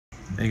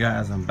Hey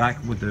guys, I'm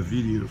back with the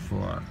video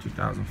for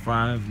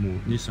 2005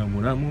 Nissan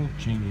Murano,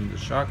 changing the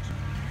shocks.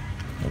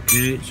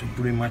 Okay, so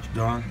pretty much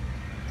done.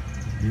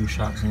 New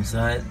shocks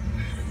inside,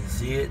 you can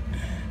see it.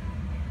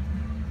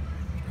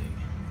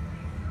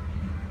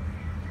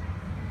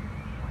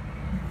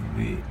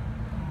 Okay.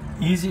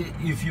 Easy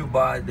if you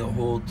buy the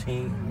whole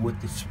thing with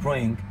the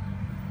spring,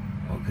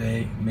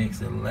 okay,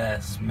 makes it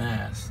less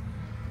mass.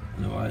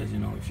 Otherwise, you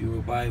know, if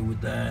you buy with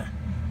that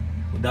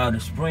without a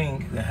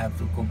spring, they have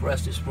to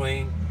compress the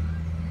spring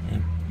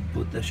and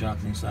put the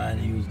shocks inside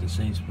and use the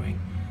same spring.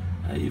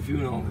 If you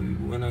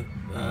want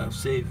to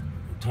save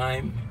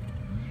time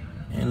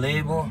and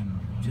labor,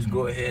 just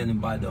go ahead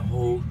and buy the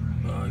whole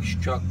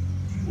shock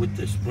with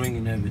the spring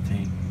and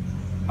everything.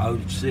 I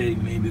would say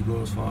maybe it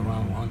goes for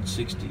around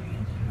 160,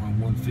 around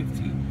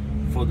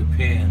 150 for the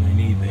pair on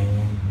eBay.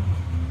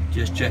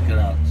 Just check it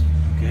out,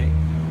 okay?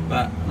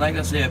 But like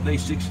I said, I pay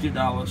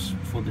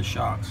 $60 for the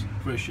shocks,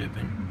 free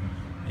shipping,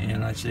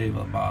 and I save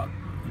about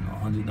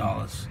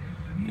 $100.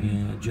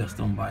 Just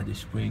don't buy the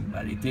spring,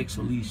 but it takes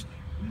at least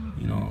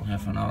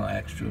half an hour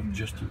extra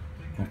just to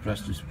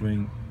compress the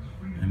spring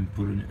and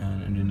put it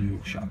in the new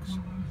shocks.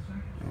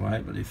 All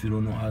right, but if you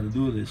don't know how to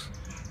do this,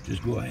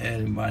 just go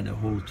ahead and buy the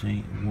whole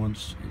thing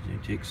once.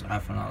 It takes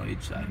half an hour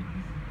each side.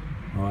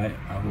 All right,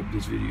 I hope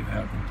this video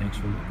helped, and thanks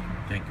for looking.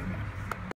 Thank you.